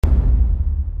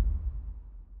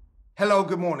Hello,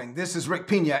 good morning. This is Rick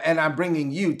Pina, and I'm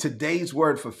bringing you today's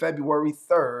word for February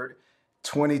 3rd,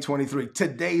 2023.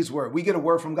 Today's word. We get a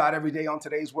word from God every day on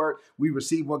today's word. We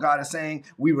receive what God is saying.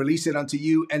 We release it unto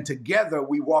you, and together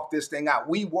we walk this thing out.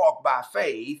 We walk by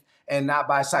faith and not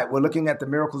by sight. We're looking at the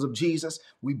miracles of Jesus.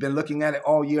 We've been looking at it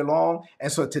all year long.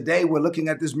 And so today we're looking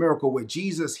at this miracle where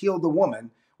Jesus healed the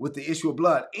woman with the issue of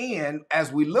blood. And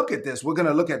as we look at this, we're going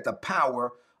to look at the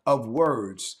power of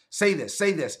words. Say this,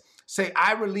 say this. Say,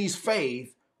 I release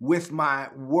faith with my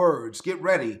words. Get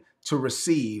ready to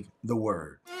receive the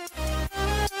word.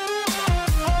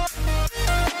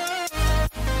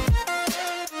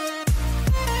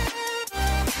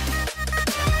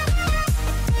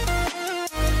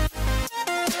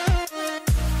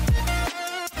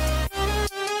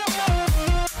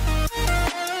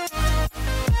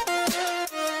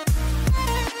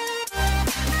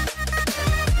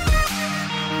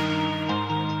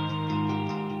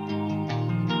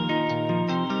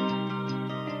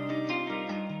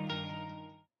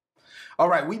 All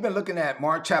right, we've been looking at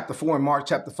Mark chapter 4 and Mark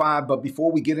chapter 5, but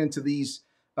before we get into these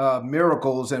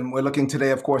miracles, and we're looking today,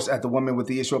 of course, at the woman with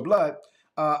the issue of blood,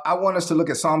 I want us to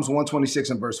look at Psalms 126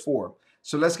 and verse 4.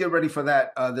 So let's get ready for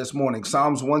that this morning.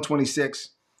 Psalms 126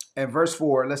 and verse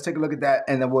 4. Let's take a look at that,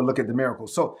 and then we'll look at the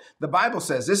miracles. So the Bible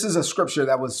says, this is a scripture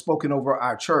that was spoken over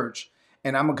our church,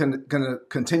 and I'm going to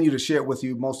continue to share it with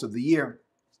you most of the year.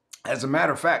 As a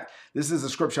matter of fact, this is a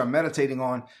scripture I'm meditating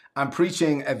on. I'm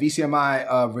preaching at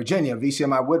VCMI Virginia,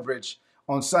 VCMI Woodbridge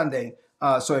on Sunday.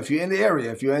 So if you're in the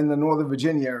area, if you're in the Northern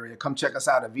Virginia area, come check us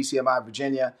out at VCMI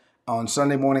Virginia on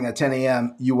Sunday morning at 10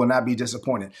 a.m. You will not be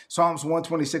disappointed. Psalms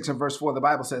 126 and verse 4, the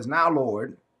Bible says, now,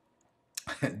 Lord,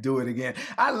 do it again.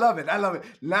 I love it. I love it.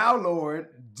 Now, Lord,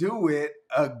 do it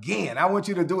again. I want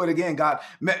you to do it again, God.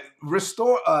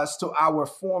 Restore us to our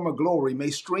former glory.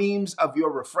 May streams of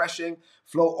your refreshing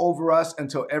flow over us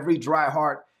until every dry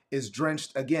heart is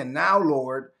drenched again. Now,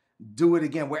 Lord, do it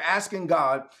again. We're asking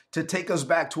God to take us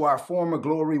back to our former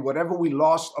glory, whatever we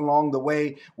lost along the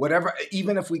way, whatever,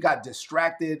 even if we got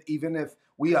distracted, even if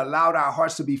we allowed our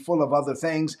hearts to be full of other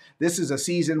things. This is a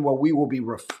season where we will be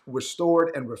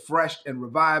restored and refreshed and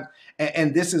revived.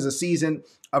 And this is a season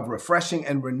of refreshing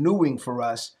and renewing for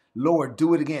us. Lord,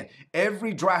 do it again.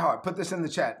 Every dry heart, put this in the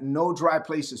chat, no dry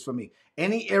places for me.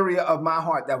 Any area of my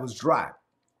heart that was dry,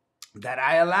 that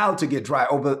I allowed to get dry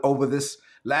over this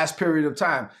last period of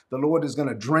time, the Lord is going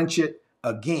to drench it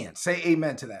again. Say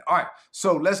amen to that. All right,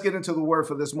 so let's get into the word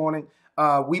for this morning.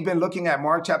 We've been looking at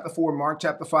Mark chapter 4, Mark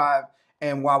chapter 5.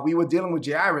 And while we were dealing with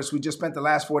Jairus, we just spent the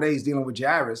last 4 days dealing with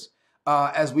Jairus.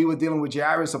 As we were dealing with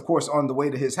Jairus, of course, on the way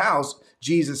to his house,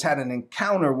 Jesus had an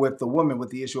encounter with the woman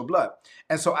with the issue of blood.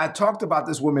 And so I talked about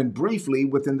this woman briefly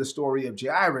within the story of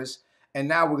Jairus. And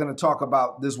now we're going to talk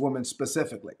about this woman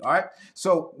specifically. All right.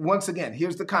 So once again,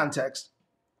 here's the context.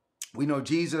 We know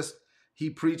Jesus,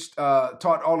 he preached,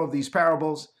 taught all of these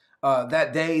parables.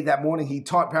 That day, that morning, he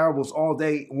taught parables all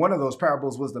day. One of those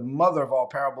parables was the mother of all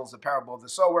parables, the parable of the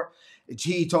sower.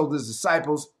 He told his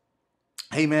disciples,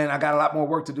 hey, man, I got a lot more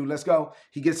work to do. Let's go.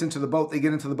 He gets into the boat. They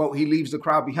get into the boat. He leaves the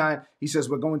crowd behind. He says,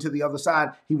 we're going to the other side.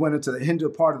 He went into the hinder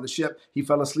part of the ship. He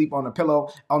fell asleep on a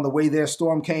pillow. On the way there,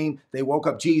 storm came. They woke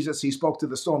up Jesus. He spoke to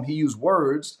the storm. He used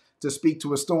words to speak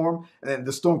to a storm. And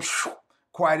the storm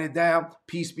quieted down,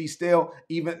 peace be still.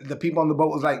 Even the people on the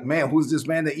boat was like, man, who's this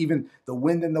man that even the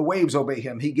wind and the waves obey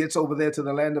him? He gets over there to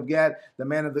the land of Gad. The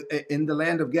man in the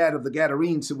land of Gad of the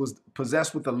Gadarenes who was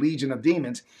possessed with a legion of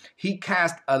demons. He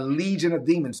cast a legion of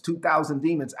demons, 2,000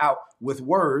 demons out with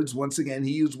words. Once again,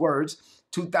 he used words.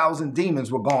 2,000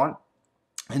 demons were gone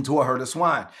into a herd of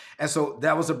swine. And so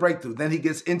that was a breakthrough. Then he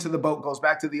gets into the boat, goes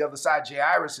back to the other side.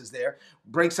 Jairus is there,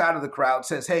 breaks out of the crowd,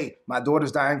 says, hey, my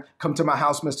daughter's dying. Come to my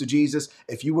house, Mr. Jesus.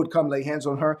 If you would come lay hands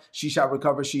on her, she shall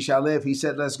recover, she shall live. He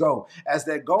said, let's go. As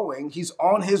they're going, he's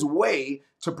on his way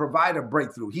to provide a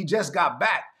breakthrough. He just got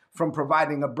back from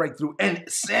providing a breakthrough. And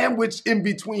sandwiched in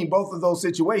between both of those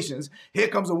situations, here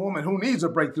comes a woman who needs a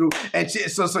breakthrough. And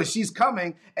so she's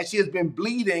coming, and she has been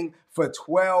bleeding for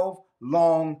 12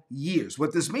 long years.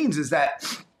 What this means is that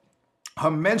her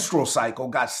menstrual cycle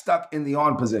got stuck in the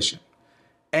on position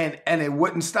and it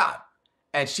wouldn't stop.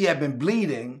 And she had been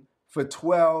bleeding for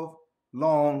 12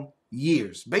 long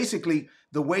years. Basically,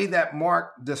 the way that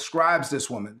Mark describes this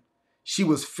woman, she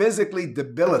was physically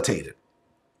debilitated,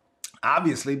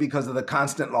 obviously because of the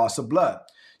constant loss of blood.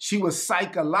 She was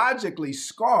psychologically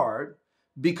scarred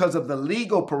because of the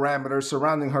legal parameters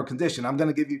surrounding her condition. I'm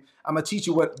going to teach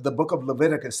you what the book of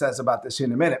Leviticus says about this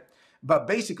in a minute. But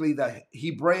basically, the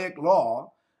Hebraic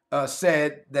law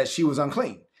said that she was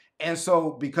unclean. And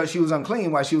so because she was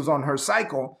unclean while she was on her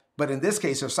cycle, but in this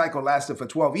case, her cycle lasted for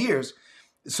 12 years,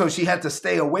 So she had to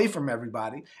stay away from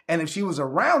everybody. And if she was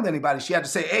around anybody, she had to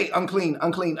say, hey, unclean,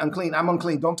 unclean, unclean. I'm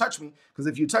unclean. Don't touch me. Because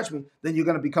if you touch me, then you're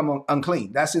going to become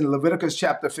unclean. That's in Leviticus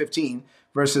chapter 15,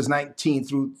 verses 19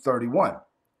 through 31.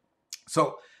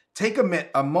 So take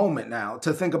a moment now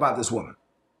to think about this woman.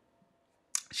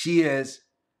 She is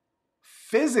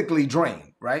physically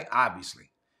drained, right?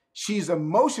 Obviously. She's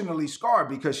emotionally scarred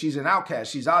because she's an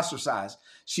outcast. She's ostracized.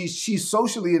 She's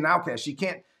socially an outcast. She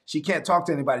can't talk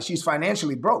to anybody. She's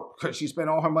financially broke because she spent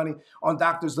all her money on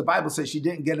doctors. The Bible says she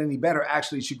didn't get any better.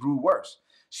 Actually, she grew worse.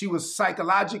 She was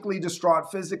psychologically distraught,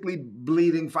 physically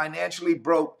bleeding, financially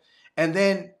broke. And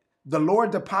then the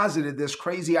Lord deposited this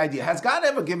crazy idea. Has God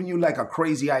ever given you like a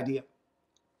crazy idea?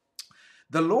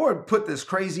 The Lord put this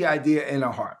crazy idea in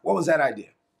her heart. What was that idea?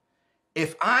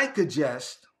 If I could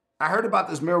just, I heard about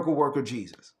this miracle worker,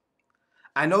 Jesus.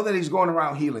 I know that he's going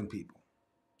around healing people.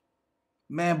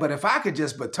 Man, but if I could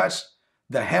just but touch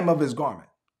the hem of his garment,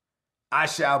 I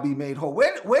shall be made whole.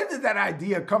 Where did that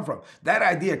idea come from? That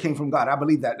idea came from God. I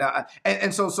believe that.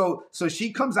 So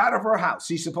she comes out of her house.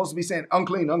 She's supposed to be saying,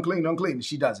 unclean, unclean, unclean.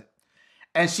 She does it.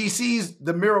 And she sees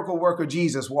the miracle worker,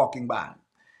 Jesus, walking by.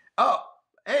 Oh,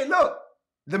 hey, look,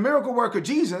 the miracle worker,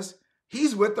 Jesus,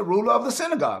 he's with the ruler of the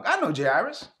synagogue. I know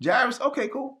Jairus. Jairus, okay,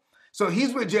 cool. So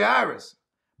he's with Jairus,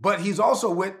 but he's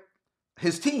also with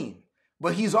his team.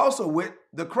 But he's also with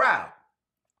the crowd.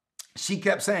 She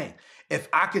kept saying, if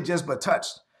I could just but touch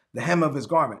the hem of his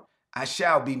garment, I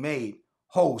shall be made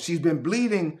whole. She's been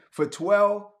bleeding for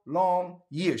 12 long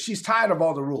years. She's tired of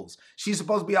all the rules. She's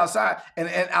supposed to be outside, and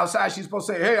outside she's supposed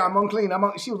to say, hey, I'm unclean.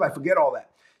 She was like, forget all that.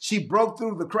 She broke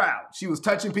through the crowd. She was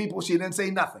touching people. She didn't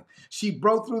say nothing. She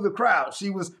broke through the crowd.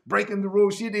 She was breaking the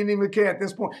rules. She didn't even care at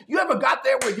this point. You ever got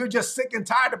there where you're just sick and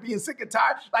tired of being sick and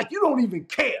tired? Like you don't even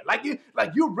care. Like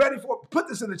you're ready for, put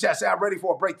this in the chat, say I'm ready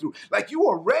for a breakthrough. Like you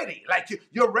are ready. Like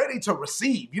you're ready to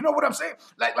receive. You know what I'm saying?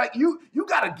 Like you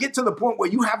got to get to the point where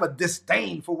you have a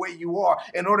disdain for where you are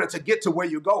in order to get to where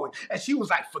you're going. And she was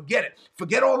like, forget it.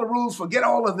 Forget all the rules. Forget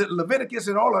all of the Leviticus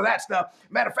and all of that stuff.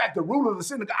 Matter of fact, the ruler of the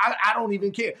synagogue, I don't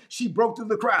even care. She broke through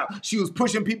the crowd. She was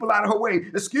pushing people out of her way.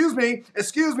 Excuse me,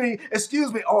 excuse me,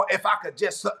 excuse me. Or if I could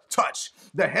just touch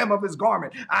the hem of his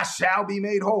garment, I shall be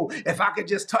made whole. If I could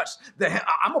just touch the hem,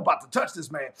 I'm about to touch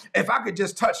this man. If I could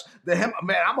just touch the hem,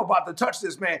 man, I'm about to touch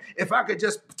this man. If I could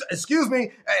just, excuse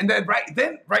me. And then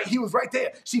right, he was right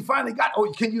there. She finally got, oh,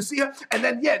 can you see her? And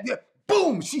then, yeah.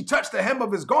 Boom, she touched the hem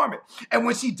of his garment. And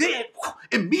when she did,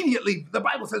 immediately, the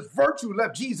Bible says virtue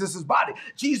left Jesus' body.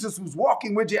 Jesus was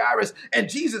walking with Jairus, and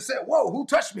Jesus said, whoa, who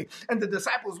touched me? And the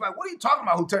disciples were like, what are you talking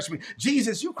about, who touched me?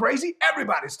 Jesus, you crazy?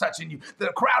 Everybody's touching you.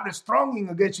 The crowd is thronging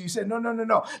against you. He said,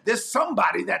 no. There's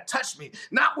somebody that touched me,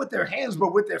 not with their hands,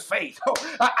 but with their faith.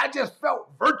 I just felt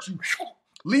virtue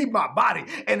leave my body.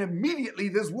 And immediately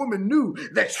this woman knew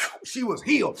that she was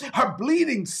healed. Her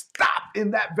bleeding stopped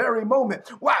in that very moment.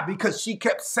 Why? Because she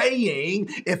kept saying,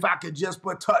 if I could just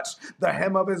but touch the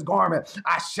hem of his garment,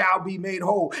 I shall be made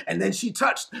whole. And then she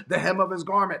touched the hem of his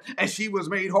garment and she was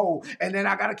made whole. And then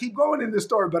I got to keep going in this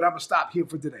story, but I'm going to stop here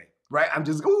for today. Right? I'm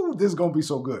just, this is going to be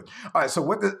so good. All right. So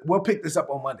we'll pick this up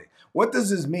on Monday. What does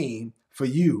this mean for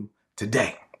you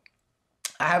today?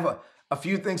 I have a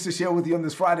few things to share with you on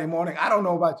this Friday morning. I don't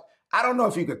know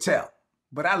if you could tell,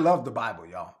 but I love the Bible,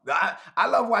 y'all. I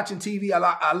love watching TV.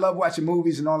 I love watching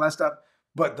movies and all that stuff,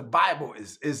 but the Bible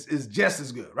is just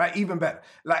as good, right? Even better.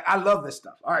 Like, I love this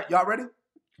stuff. All right, y'all ready?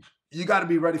 You got to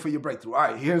be ready for your breakthrough. All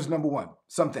right, here's number one,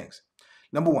 some things.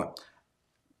 Number one,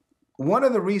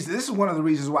 this is one of the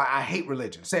reasons why I hate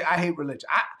religion. Say, I hate religion.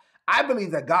 I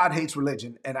believe that God hates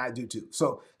religion, and I do too.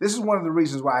 So this is one of the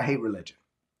reasons why I hate religion.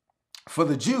 For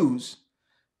the Jews,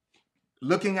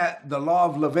 looking at the law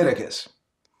of Leviticus,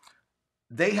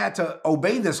 they had to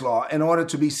obey this law in order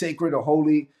to be sacred or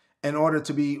holy, in order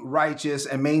to be righteous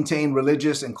and maintain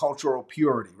religious and cultural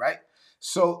purity, right?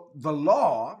 So the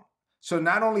law, so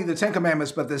not only the 10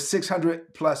 Commandments, but the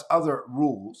 600 plus other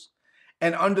rules.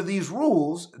 And under these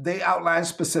rules, they outline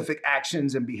specific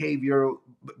actions and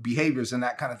behaviors and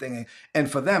that kind of thing. And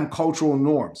for them, cultural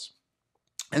norms.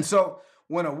 And so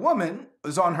when a woman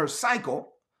is on her cycle,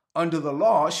 under the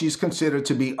law, she's considered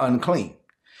to be unclean.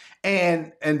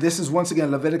 And this is, once again,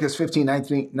 Leviticus 15,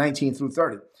 19 through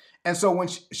 30. And so when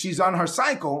she's on her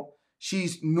cycle,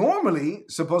 she's normally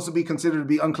supposed to be considered to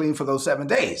be unclean for those 7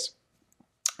 days.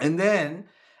 And then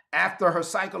after her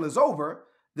cycle is over,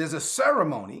 there's a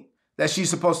ceremony that she's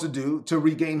supposed to do to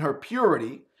regain her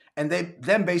purity. And they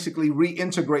then basically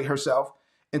reintegrate herself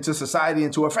into society,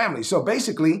 into her family. So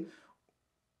basically,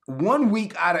 1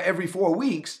 week out of every 4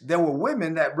 weeks, there were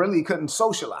women that really couldn't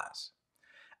socialize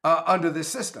under this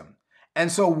system.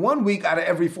 And so 1 week out of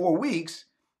every 4 weeks,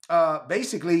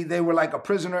 basically they were like a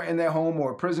prisoner in their home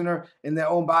or a prisoner in their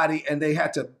own body, and they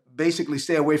had to basically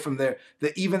stay away from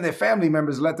even their family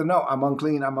members let them know, I'm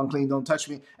unclean, don't touch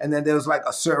me. And then there was like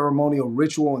a ceremonial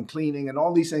ritual and cleaning and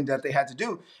all these things that they had to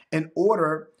do in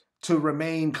order to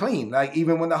remain clean. Like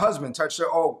even when the husband touched her,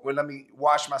 oh, well, let me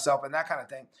wash myself and that kind of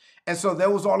thing. And so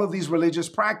there was all of these religious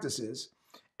practices,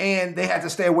 and they had to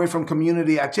stay away from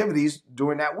community activities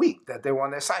during that week that they were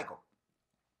on their cycle.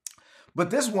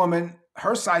 But this woman,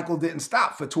 her cycle didn't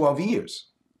stop for 12 years.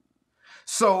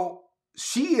 So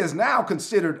she is now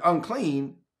considered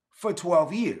unclean for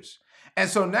 12 years. And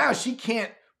so now she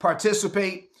can't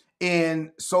participate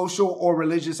in social or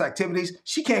religious activities.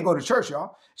 She can't go to church,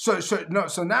 y'all.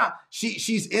 So now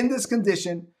she's in this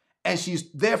condition, and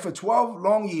she's there for 12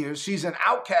 long years. She's an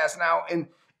outcast now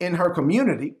in her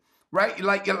community, right?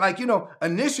 Like,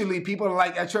 initially people are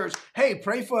like at church, hey,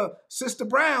 pray for Sister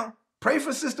Brown. Pray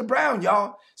for Sister Brown,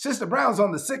 y'all. Sister Brown's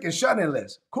on the sick and shut-in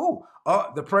list. Cool.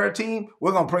 The prayer team,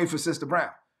 we're going to pray for Sister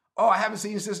Brown. Oh, I haven't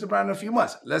seen Sister Brown in a few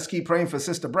months. Let's keep praying for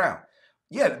Sister Brown.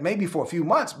 Yeah, maybe for a few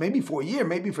months, maybe for a year,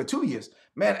 maybe for 2 years.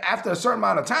 Man, after a certain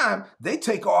amount of time, they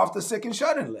take her off the sick and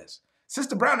shut-in list.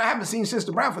 Sister Brown, I haven't seen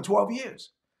Sister Brown for 12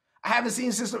 years. I haven't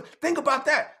seen Sister. Think about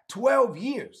that. 12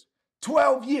 years.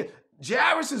 12 years.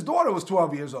 Jairus' daughter was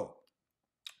 12 years old.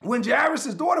 When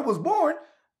Jairus' daughter was born,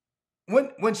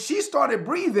 when she started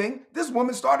breathing, this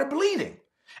woman started bleeding.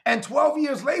 And 12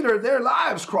 years later, their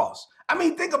lives crossed. I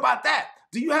mean, think about that.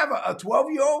 Do you have a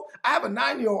 12-year-old? I have a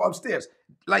 9-year-old upstairs.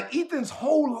 Like Ethan's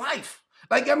whole life.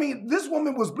 Like, I mean, this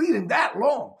woman was bleeding that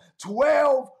long.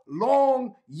 12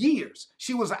 long years.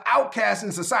 She was an outcast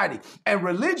in society. And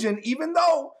religion, even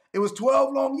though it was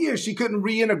 12 long years, she couldn't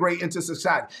reintegrate into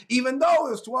society. Even though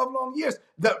it was 12 long years,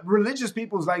 the religious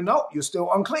people was like, no, you're still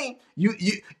unclean.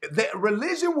 The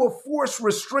religion will force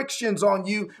restrictions on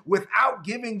you without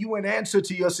giving you an answer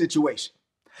to your situation.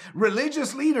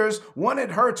 Religious leaders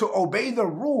wanted her to obey the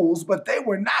rules, but they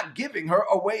were not giving her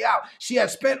a way out. She had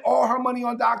spent all her money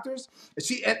on doctors.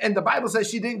 And the Bible says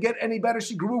she didn't get any better.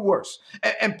 She grew worse.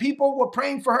 And people were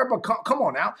praying for her, but come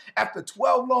on now. After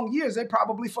 12 long years, they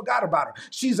probably forgot about her.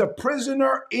 She's a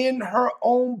prisoner in her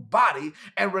own body,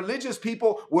 and religious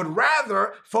people would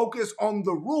rather focus on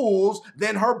the rules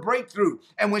than her breakthrough.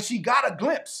 And when she got a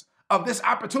glimpse of this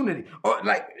opportunity, or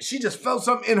like she just felt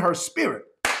something in her spirit,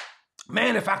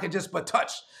 man, if I could just but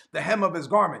touch the hem of his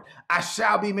garment, I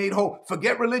shall be made whole.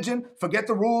 Forget religion, forget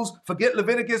the rules, forget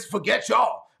Leviticus, forget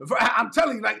y'all. I'm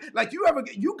telling you, like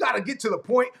you got to get to the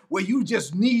point where you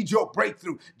just need your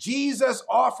breakthrough. Jesus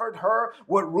offered her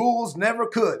what rules never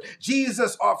could.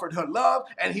 Jesus offered her love,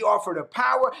 and he offered her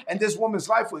power, and this woman's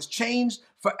life was changed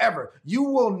forever. You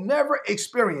will never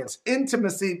experience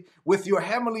intimacy with your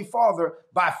heavenly Father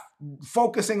by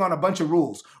focusing on a bunch of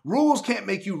rules. Rules can't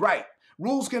make you right.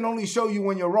 Rules can only show you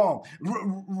when you're wrong.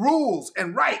 Rules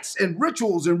and rites and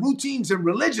rituals and routines and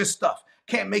religious stuff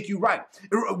can't make you right.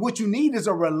 What you need is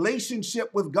a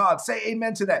relationship with God. Say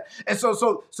amen to that. And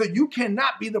so you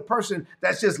cannot be the person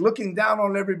that's just looking down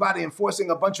on everybody and forcing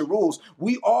a bunch of rules.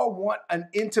 We all want an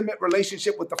intimate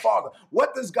relationship with the Father.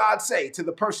 What does God say to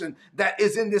the person that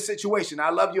is in this situation? I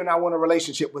love you and I want a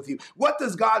relationship with you. What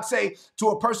does God say to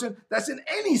a person that's in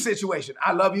any situation?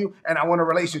 I love you and I want a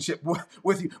relationship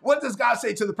with you. What does God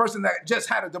say to the person that just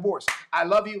had a divorce? I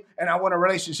love you and I want a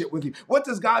relationship with you. What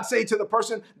does God say to the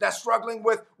person that's struggling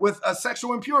with a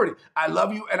sexual impurity? I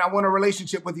love you and I want a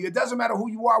relationship with you. It doesn't matter who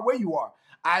you are, where you are.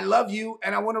 I love you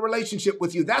and I want a relationship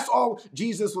with you. That's all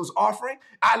Jesus was offering.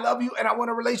 I love you and I want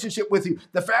a relationship with you.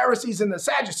 The Pharisees and the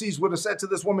Sadducees would have said to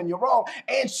this woman, you're wrong.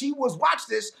 And she was, watch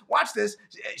this,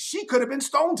 she could have been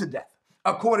stoned to death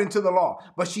according to the law,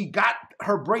 but she got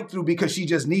her breakthrough because she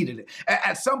just needed it.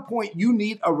 At some point, you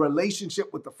need a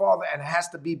relationship with the Father, and it has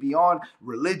to be beyond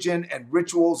religion and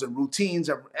rituals and routines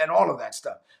and all of that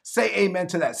stuff. Say amen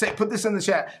to that. Put this in the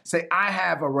chat. Say, I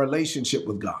have a relationship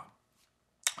with God.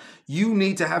 You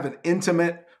need to have an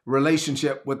intimate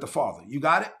relationship with the Father. You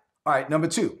got it? All right, number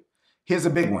 2. Here's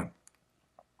a big one.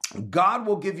 God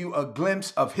will give you a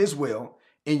glimpse of his will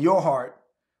in your heart,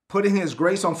 putting his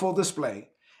grace on full display.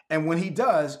 And when he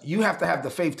does, you have to have the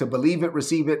faith to believe it,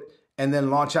 receive it, and then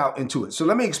launch out into it. So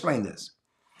let me explain this,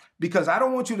 because I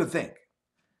don't want you to think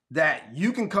that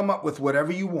you can come up with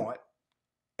whatever you want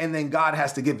and then God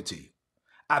has to give it to you.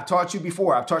 I've taught you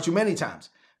before. I've taught you many times.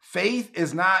 Faith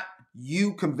is not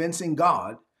you convincing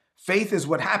God. Faith is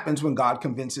what happens when God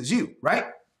convinces you, right?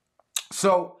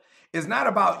 So it's not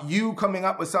about you coming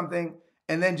up with something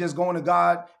and then just going to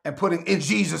God and putting in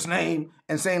Jesus' name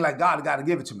and saying like, God got to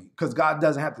give it to me, because God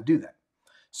doesn't have to do that.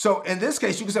 So in this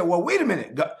case, you can say, well, wait a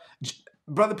minute, God,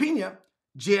 Brother Pina,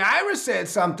 Jairus said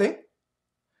something.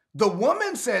 The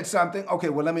woman said something. Okay,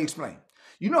 well, let me explain.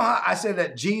 You know how I said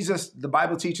that Jesus, the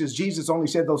Bible teaches Jesus only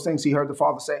said those things he heard the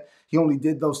Father say. He only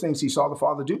did those things he saw the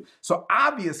Father do. So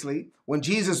obviously, when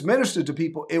Jesus ministered to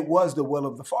people, it was the will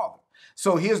of the Father.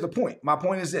 So here's the point. My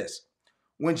point is this.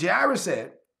 When Jairus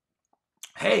said,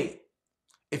 hey,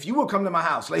 if you will come to my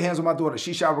house, lay hands on my daughter,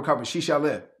 she shall recover, she shall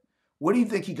live. Where do you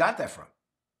think he got that from?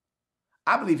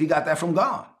 I believe he got that from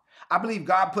God. I believe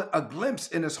God put a glimpse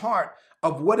in his heart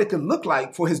of what it could look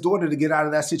like for his daughter to get out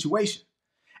of that situation.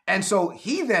 And so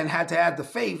he then had to have the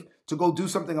faith to go do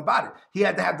something about it. He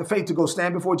had to have the faith to go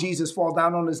stand before Jesus, fall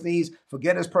down on his knees,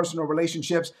 forget his personal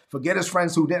relationships, forget his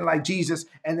friends who didn't like Jesus,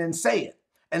 and then say it,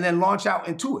 and then launch out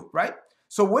into it, right?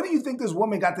 So where do you think this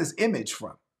woman got this image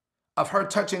from of her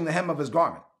touching the hem of his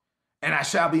garment? And I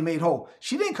shall be made whole.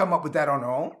 She didn't come up with that on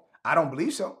her own. I don't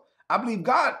believe so. I believe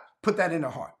God put that in her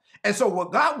heart. And so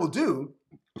what God will do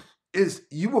is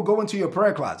you will go into your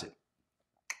prayer closet,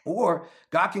 or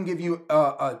God can give you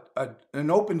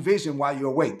an open vision while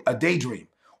you're awake, a daydream,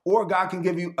 or God can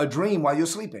give you a dream while you're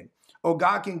sleeping, or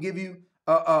God can give you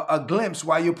a glimpse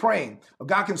while you're praying, or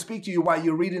God can speak to you while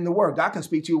you're reading the word. God can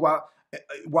speak to you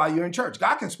while you're in church.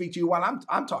 God can speak to you while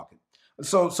I'm talking.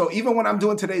 So even when I'm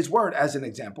doing today's word, as an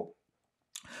example,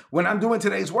 when I'm doing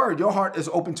today's word, your heart is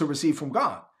open to receive from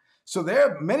God. So there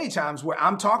are many times where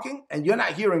I'm talking and you're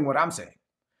not hearing what I'm saying.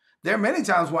 There are many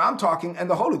times where I'm talking and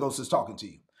the Holy Ghost is talking to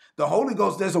you. The Holy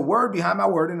Ghost, there's a word behind my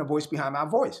word and a voice behind my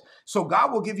voice. So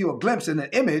God will give you a glimpse and an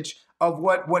image of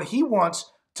what he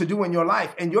wants to do in your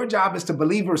life. And your job is to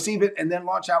believe, receive it, and then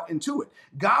launch out into it.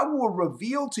 God will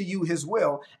reveal to you his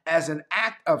will as an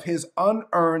act of his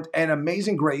unearned and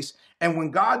amazing grace. And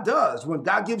when God does, when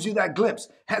God gives you that glimpse,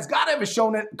 has God ever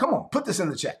shown it? Come on, put this in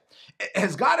the chat.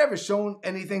 Has God ever shown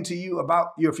anything to you about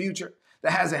your future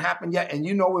that hasn't happened yet, and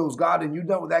you know it was God, and you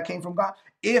know that came from God?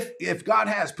 If God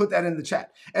has, put that in the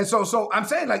chat. And so I'm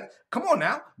saying, like, come on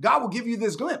now, God will give you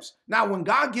this glimpse. Now, when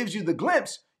God gives you the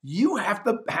glimpse, you have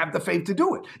to have the faith to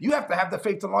do it. You have to have the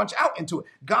faith to launch out into it.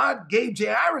 God gave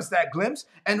Jairus that glimpse,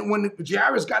 and when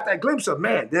Jairus got that glimpse of,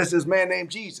 man, there's this man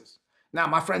named Jesus. Now,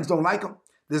 my friends don't like him.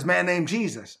 This man named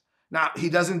Jesus. Now, he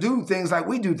doesn't do things like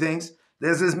we do things.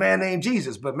 There's this man named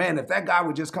Jesus. But man, if that guy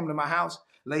would just come to my house,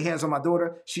 lay hands on my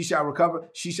daughter, she shall recover,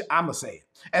 I'ma say it.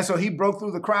 And so he broke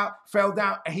through the crowd, fell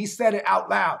down, and he said it out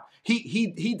loud.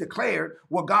 He declared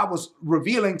what God was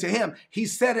revealing to him. He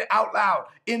said it out loud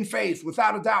in faith,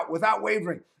 without a doubt, without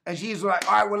wavering. And Jesus was like,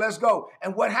 all right, well, let's go.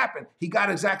 And what happened? He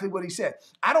got exactly what he said.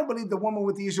 I don't believe the woman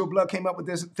with the issue of blood came up with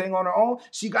this thing on her own.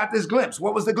 She got this glimpse.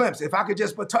 What was the glimpse? If I could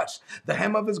just but touch the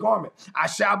hem of his garment, I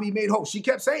shall be made whole. She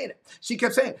kept saying it. She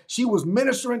kept saying it. She was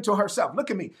ministering to herself.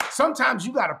 Look at me. Sometimes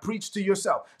you got to preach to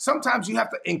yourself. Sometimes you have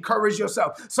to encourage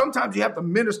yourself. Sometimes you have to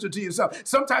minister to yourself.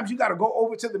 Sometimes you got to go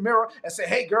over to the mirror and say,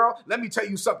 hey, girl, let me tell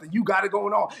you something. You got it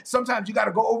going on. Sometimes you got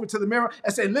to go over to the mirror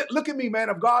and say, look at me, man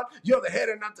of God. You're the head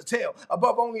and not the tail.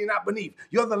 Above only and not beneath.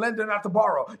 You're the lender, not the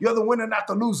borrower. You're the winner, not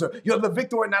the loser. You're the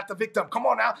victor and not the victim. Come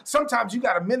on now. Sometimes you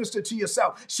got to minister to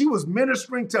yourself. She was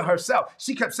ministering to herself.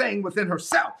 She kept saying within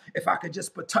herself, if I could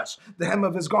just but touch the hem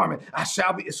of his garment, I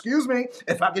shall be,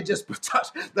 if I could just but touch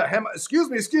the hem,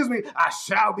 I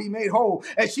shall be made whole.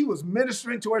 And she was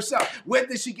ministering to herself. Where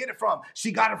did she get it from?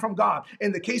 She got it from God.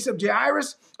 In the case of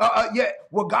Jairus,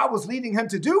 what God was leading him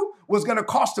to do was going to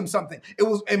cost him something.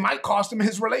 It might cost him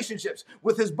his relationships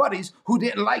with his buddies who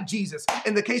didn't like Jesus.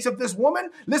 In the case of this woman,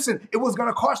 listen, it was going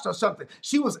to cost her something.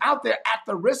 She was out there at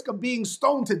the risk of being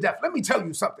stoned to death. Let me tell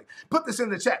you something. Put this in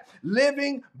the chat.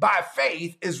 Living by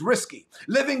faith is risky.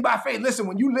 Living by faith. Listen,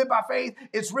 when you live by faith,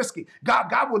 it's risky.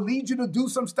 God will lead you to do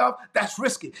some stuff that's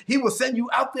risky. He will send you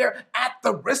out there at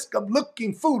the risk of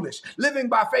looking foolish. Living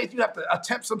by faith, you have to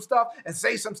attempt some stuff and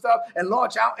say some stuff and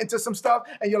launch out into some stuff.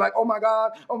 And you're like, oh my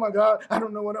God, I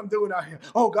don't know what I'm doing out here.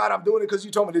 Oh God, I'm doing it because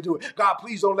you told me to do it. God,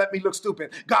 please don't let me look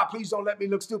stupid. God, please don't let me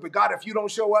look stupid. God, if you don't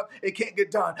show up, it can't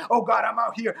get done. Oh God, I'm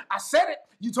out here. I said it.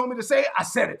 You told me to say it. I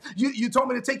said it. You told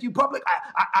me to take you public.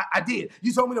 I did.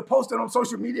 You told me to post it on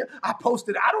social media. I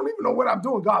posted it. I don't even know what I'm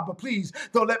doing, God, but please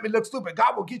don't let me look stupid.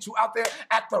 God will get you out there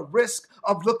at the risk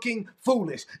of looking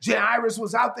foolish. Jairus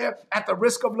was out there at the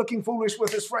risk of looking foolish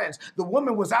with his friends. The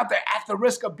woman was out there at the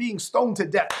risk of being stoned to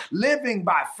death. Living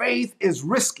by faith is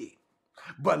risky.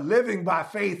 But living by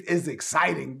faith is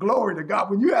exciting. Glory to God.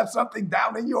 When you have something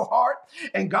down in your heart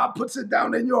and God puts it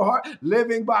down in your heart,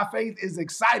 living by faith is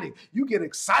exciting. You get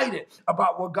excited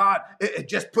about what God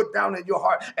just put down in your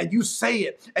heart, and you say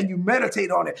it and you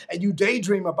meditate on it and you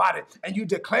daydream about it and you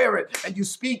declare it and you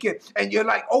speak it and you're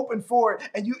like open for it,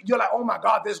 and you're like, oh my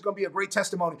God, this is going to be a great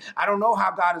testimony. I don't know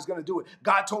how God is going to do it.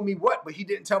 God told me what, but he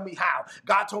didn't tell me how.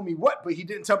 God told me what, but he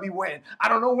didn't tell me when. I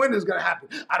don't know when it's going to happen.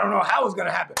 I don't know how it's going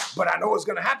to happen, but I know it's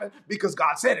going to happen because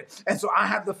God said it. And so I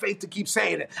have the faith to keep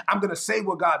saying it. I'm going to say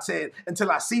what God said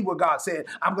until I see what God said.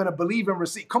 I'm going to believe and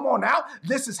receive. Come on now.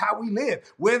 This is how we live.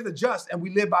 We're the just and we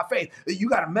live by faith. You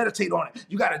got to meditate on it.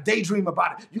 You got to daydream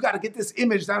about it. You got to get this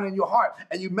image down in your heart,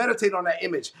 and you meditate on that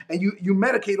image, and you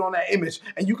medicate on that image,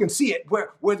 and you can see it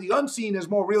where the unseen is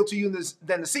more real to you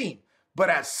than the seen. But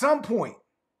at some point,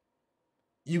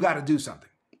 you got to do something.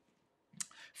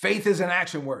 Faith is an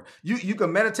action word. You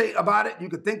can meditate about it. You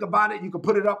can think about it. You can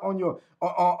put it up on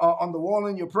the wall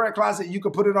in your prayer closet. You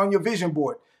can put it on your vision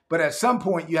board. But at some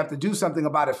point, you have to do something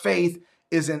about it. Faith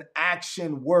is an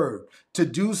action word. To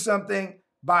do something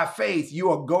by faith, you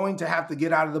are going to have to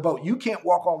get out of the boat. You can't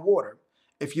walk on water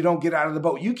if you don't get out of the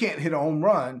boat. You can't hit a home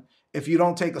run if you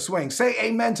don't take a swing. Say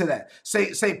amen to that.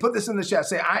 Say, put this in the chat.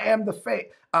 Say, I am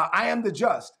the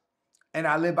just, and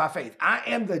I live by faith. I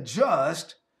am the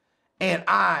just, and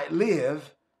I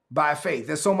live by faith.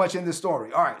 There's so much in this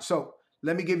story. All right, so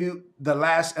let me give you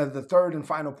the third and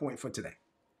final point for today.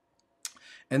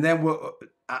 And then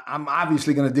I'm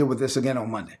obviously going to deal with this again on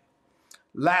Monday.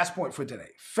 Last point for today.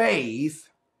 Faith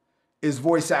is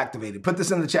voice activated. Put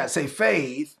this in the chat. Say,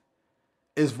 faith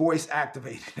is voice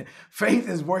activated. Faith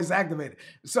is voice activated.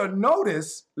 So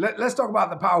notice, let's talk about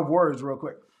the power of words real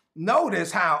quick.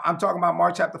 Notice how I'm talking about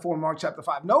Mark chapter 4 and Mark chapter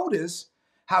 5. Notice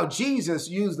how Jesus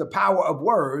used the power of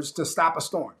words to stop a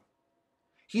storm.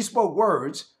 He spoke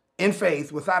words in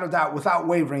faith, without a doubt, without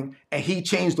wavering, and he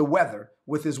changed the weather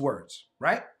with his words,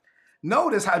 right?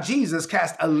 Notice how Jesus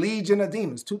cast a legion of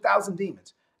demons, 2,000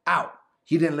 demons, out.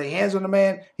 He didn't lay hands on the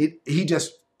man. He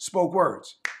just spoke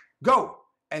words. Go.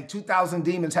 And 2,000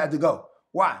 demons had to go.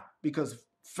 Why? Because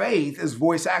faith is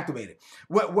voice activated.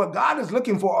 What God is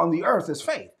looking for on the earth is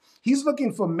faith. He's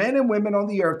looking for men and women on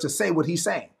the earth to say what he's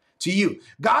saying to you.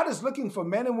 God is looking for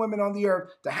men and women on the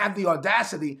earth to have the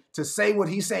audacity to say what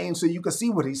he's saying so you can see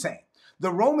what he's saying.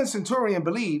 The Roman centurion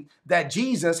believed that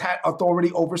Jesus had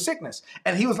authority over sickness.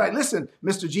 And he was like, listen,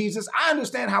 Mr. Jesus, I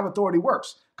understand how authority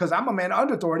works because I'm a man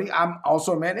under authority. I'm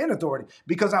also a man in authority.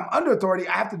 Because I'm under authority,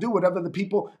 I have to do whatever the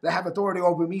people that have authority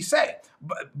over me say.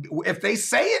 But if they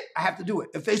say it, I have to do it.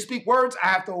 If they speak words, I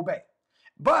have to obey.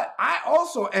 But I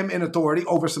also am in authority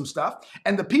over some stuff.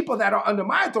 And the people that are under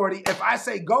my authority, if I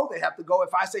say go, they have to go.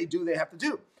 If I say do, they have to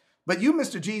do. But you,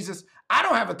 Mr. Jesus, I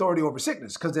don't have authority over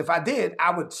sickness, because if I did,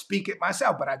 I would speak it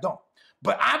myself, but I don't.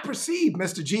 But I perceive,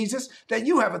 Mr. Jesus, that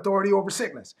you have authority over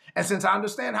sickness. And since I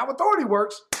understand how authority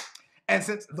works, and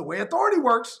since the way authority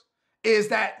works is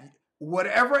that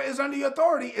whatever is under your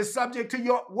authority is subject to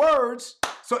your words.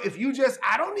 So if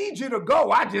I don't need you to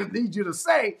go, I just need you to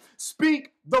say,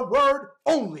 speak the word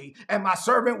only, and my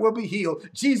servant will be healed.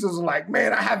 Jesus was like,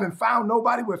 man, I haven't found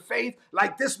nobody with faith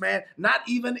like this man, not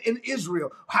even in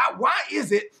Israel. Why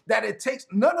is it that it takes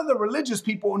none of the religious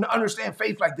people to understand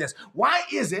faith like this? Why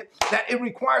is it that it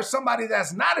requires somebody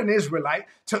that's not an Israelite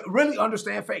to really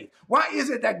understand faith? Why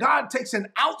is it that God takes an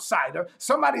outsider,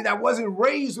 somebody that wasn't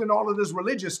raised in all of this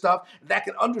religious stuff, that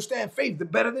can understand faith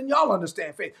better than y'all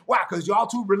understand faith? Why? Because y'all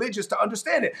too religious to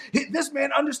understand it. This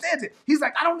man understands it. He's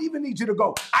like, I don't even need you to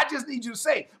go. I just need you to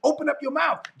say, open up your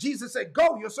mouth. Jesus said,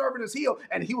 go, your servant is healed.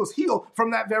 And he was healed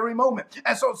from that very moment.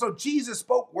 And so Jesus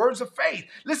spoke words of faith.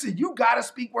 Listen, you got to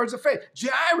speak words of faith.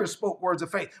 Jairus spoke words of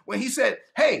faith when he said,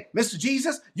 hey, Mr.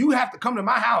 Jesus, you have to come to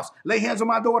my house, lay hands on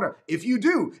my daughter. If you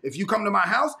come to my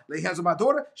house, lay hands on my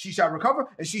daughter, she shall recover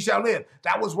and she shall live.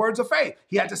 That was words of faith.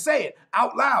 He had to say it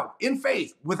out loud in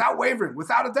faith, without wavering,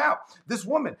 without a doubt. This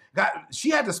woman, she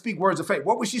had to speak words of faith.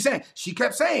 What was she saying? She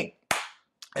kept saying,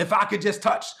 if I could just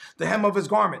touch the hem of his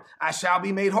garment, I shall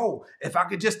be made whole. If I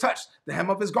could just touch the hem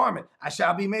of his garment, I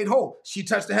shall be made whole. She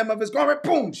touched the hem of his garment,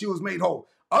 boom, she was made whole.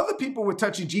 Other people were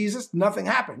touching Jesus, nothing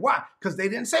happened. Why? Because they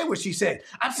didn't say what she said.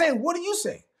 I'm saying, what do you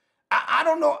say? I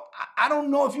don't know. I don't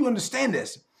know if you understand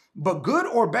this, but good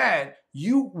or bad,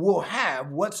 you will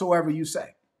have whatsoever you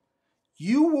say.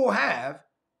 You will have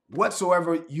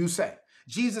whatsoever you say.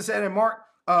 Jesus said in Mark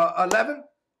 11,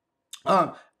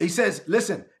 he says,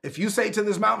 listen, if you say to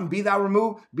this mountain, be thou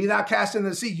removed, be thou cast into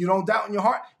the sea, you don't doubt in your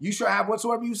heart, you shall have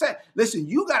whatsoever you say. Listen,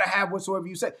 you got to have whatsoever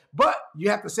you say, but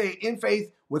you have to say it in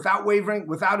faith, without wavering,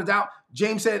 without a doubt.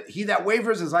 James said, he that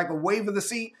wavers is like a wave of the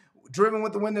sea. driven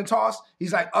with the wind and tossed.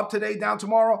 He's like up today, down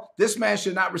tomorrow. This man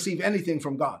should not receive anything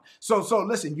from God. So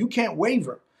listen, you can't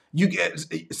waver.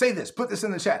 Say this, put this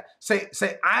in the chat. Say,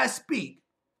 I speak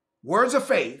words of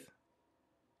faith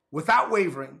without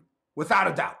wavering,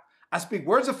 without a doubt. I speak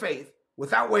words of faith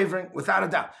without wavering, without a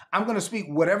doubt. I'm going to speak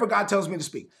whatever God tells me to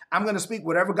speak. I'm going to speak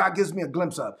whatever God gives me a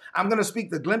glimpse of. I'm going to speak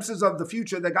the glimpses of the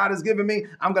future that God has given me.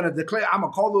 I'm going to declare, I'm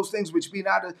going to call those things which be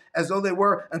not as though they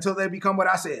were until they become what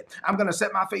I said. I'm going to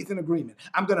set my faith in agreement.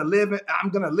 I'm going to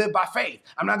live by faith.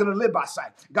 I'm not going to live by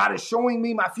sight. God is showing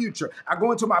me my future. I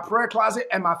go into my prayer closet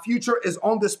and my future is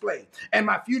on display. And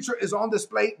my future is on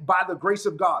display by the grace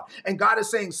of God. And God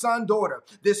is saying, son, daughter,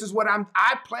 this is what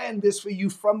I planned this for you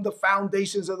from the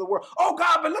foundations of the world. Oh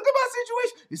God, but look at my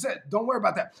situation. He said, don't worry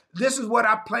about that. This is what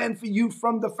I planned for you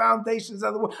from the foundations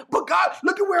of the world. But God,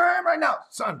 look at where I am right now.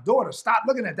 Son, daughter, stop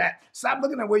looking at that. Stop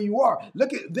looking at where you are.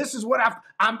 Look at, this is what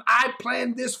I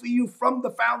planned this for you from the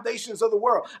foundations of the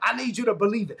world. I need you to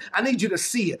believe it. I need you to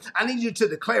see it. I need you to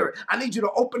declare it. I need you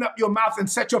to open up your mouth and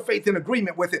set your faith in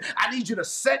agreement with it. I need you to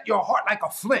set your heart like a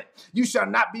flint. You shall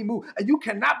not be moved. And you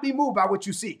cannot be moved by what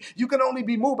you see. You can only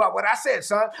be moved by what I said,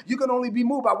 son. You can only be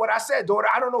moved by what I said, daughter.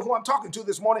 I don't know who I'm talking to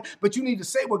this morning, but you need to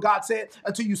say what God said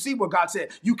until you see what God said.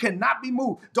 You cannot be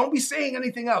moved. Don't be saying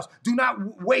anything else. Do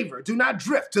not waver. Do not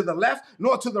drift to the left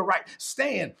nor to the right.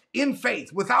 Stand in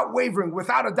faith without wavering,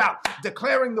 without a doubt,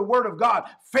 declaring the word of God.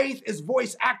 Faith is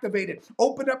voice activated.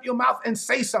 Open up your mouth and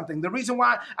say something. The reason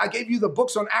why I gave you the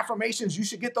books on affirmations, you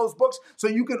should get those books so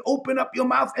you can open up your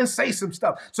mouth and say some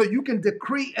stuff, so you can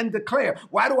decree and declare.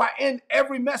 Why do I end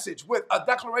every message with a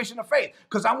declaration of faith?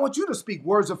 Because I want you to speak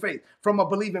words of faith from a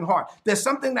believing heart. There's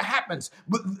something that happens.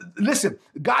 But listen,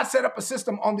 God set up a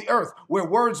system on the earth where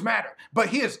words matter. But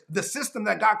here's the system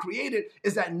that God created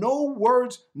is that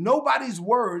nobody's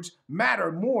words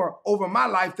matter more over my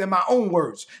life than my own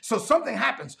words. So something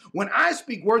happens when I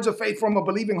speak words of faith from a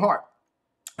believing heart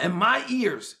and my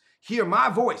ears hear my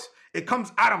voice. It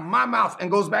comes out of my mouth and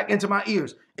goes back into my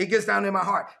ears. It gets down in my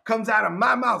heart, comes out of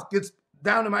my mouth, gets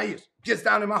down in my ears, gets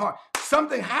down in my heart.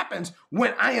 Something happens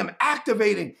when I am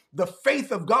activating the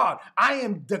faith of God. I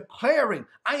am declaring,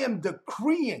 I am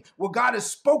decreeing what God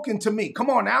has spoken to me. Come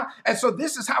on now. And so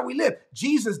this is how we live.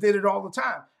 Jesus did it all the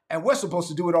time, and we're supposed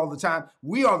to do it all the time.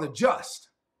 We are the just,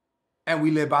 and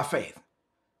we live by faith.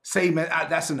 Say, man,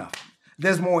 that's enough.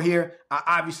 There's more here.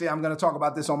 Obviously, I'm going to talk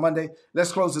about this on Monday.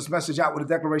 Let's close this message out with a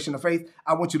declaration of faith.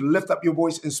 I want you to lift up your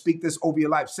voice and speak this over your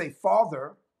life. Say,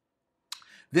 Father,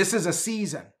 this is a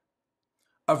season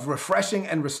of refreshing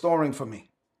and restoring for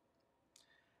me.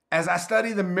 As I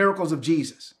study the miracles of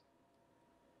Jesus,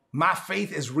 my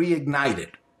faith is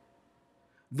reignited.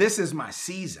 This is my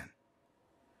season.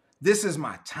 This is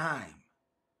my time.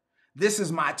 This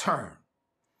is my turn.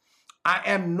 I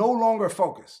am no longer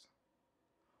focused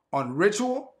on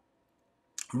ritual,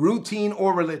 routine,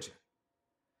 or religion.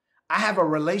 I have a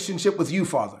relationship with you,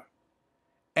 Father,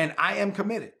 and I am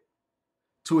committed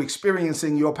to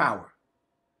experiencing your power.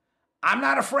 I'm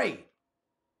not afraid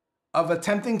of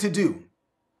attempting to do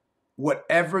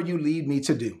whatever you lead me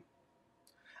to do.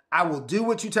 I will do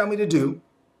what you tell me to do,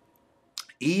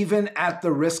 even at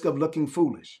the risk of looking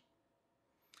foolish,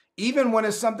 even when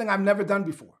it's something I've never done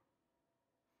before,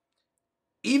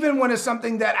 even when it's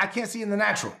something that I can't see in the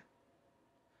natural.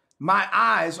 My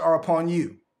eyes are upon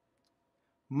you.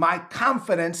 My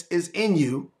confidence is in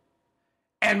you,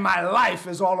 and my life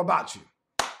is all about you.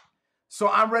 So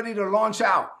I'm ready to launch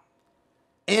out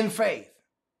in faith.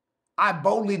 I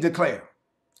boldly declare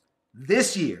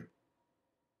this year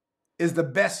is the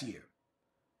best year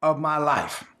of my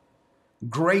life.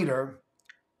 Greater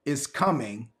is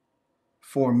coming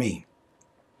for me.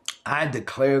 I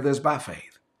declare this by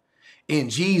faith. In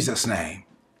Jesus' name,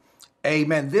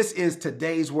 amen. This is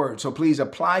today's word, so please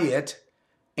apply it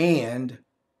and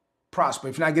prosper.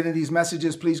 If you're not getting these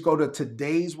messages, please go to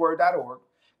todaysword.org,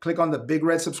 click on the big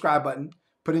red subscribe button,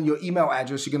 put in your email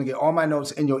address. You're going to get all my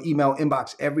notes in your email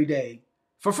inbox every day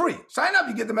for free. Sign up,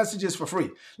 you get the messages for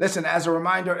free. Listen, as a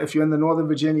reminder, if you're in the Northern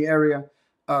Virginia area,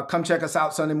 come check us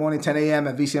out Sunday morning, 10 a.m.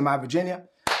 at VCMI Virginia.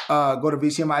 Go to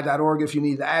vcmi.org if you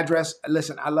need the address.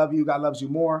 Listen, I love you. God loves you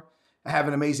more. Have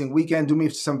an amazing weekend. Do me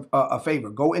a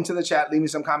favor. Go into the chat. Leave me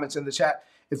some comments in the chat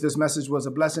if this message was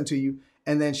a blessing to you.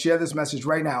 And then share this message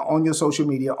right now on your social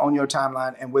media, on your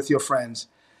timeline, and with your friends.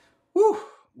 Woo,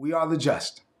 we are the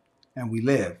just, and we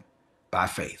live by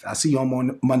faith. I'll see you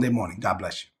on Monday morning. God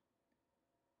bless you.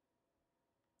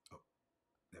 Oh,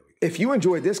 there we go. If you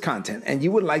enjoyed this content and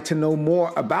you would like to know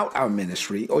more about our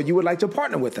ministry, or you would like to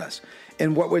partner with us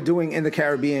in what we're doing in the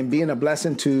Caribbean, being a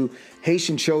blessing to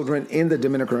Haitian children in the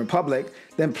Dominican Republic,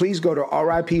 then please go to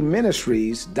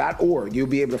ripministries.org. You'll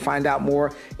be able to find out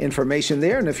more information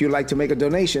there. And if you'd like to make a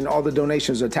donation, all the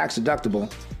donations are tax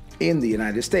deductible in the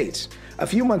United States. A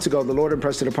few months ago, the Lord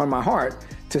impressed it upon my heart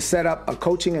to set up a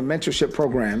coaching and mentorship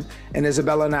program, and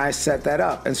Isabella and I set that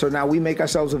up. And so now we make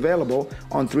ourselves available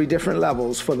on 3 different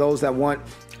levels for those that want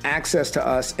access to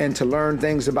us and to learn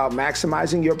things about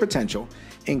maximizing your potential,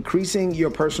 increasing your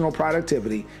personal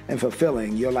productivity, and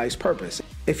fulfilling your life's purpose.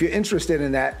 If you're interested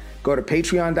in that, go to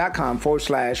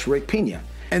patreon.com/Rick Pina.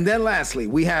 And then lastly,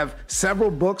 we have several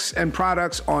books and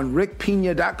products on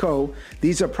rickpina.co.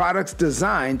 These are products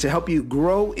designed to help you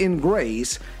grow in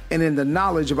grace and in the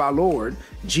knowledge of our Lord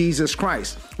Jesus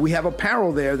Christ. We have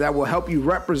apparel there that will help you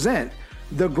represent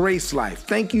the grace life.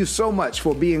 Thank you so much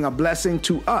for being a blessing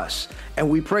to us, and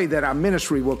we pray that our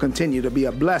ministry will continue to be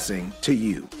a blessing to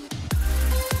you.